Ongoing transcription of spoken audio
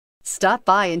Stop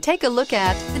by and take a look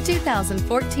at the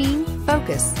 2014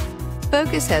 Focus.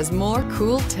 Focus has more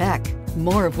cool tech,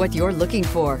 more of what you're looking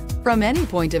for from any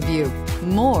point of view,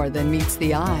 more than meets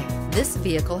the eye. This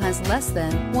vehicle has less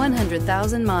than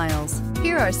 100,000 miles.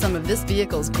 Here are some of this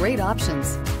vehicle's great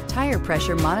options: tire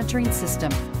pressure monitoring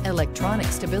system, electronic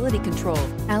stability control,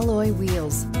 alloy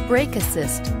wheels, brake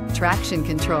assist, traction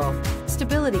control,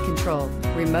 stability control,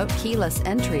 remote keyless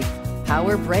entry,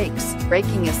 power brakes,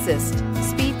 braking assist,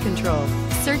 speed control.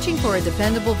 Searching for a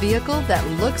dependable vehicle that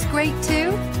looks great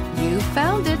too? You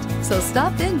found it, so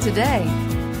stop in today.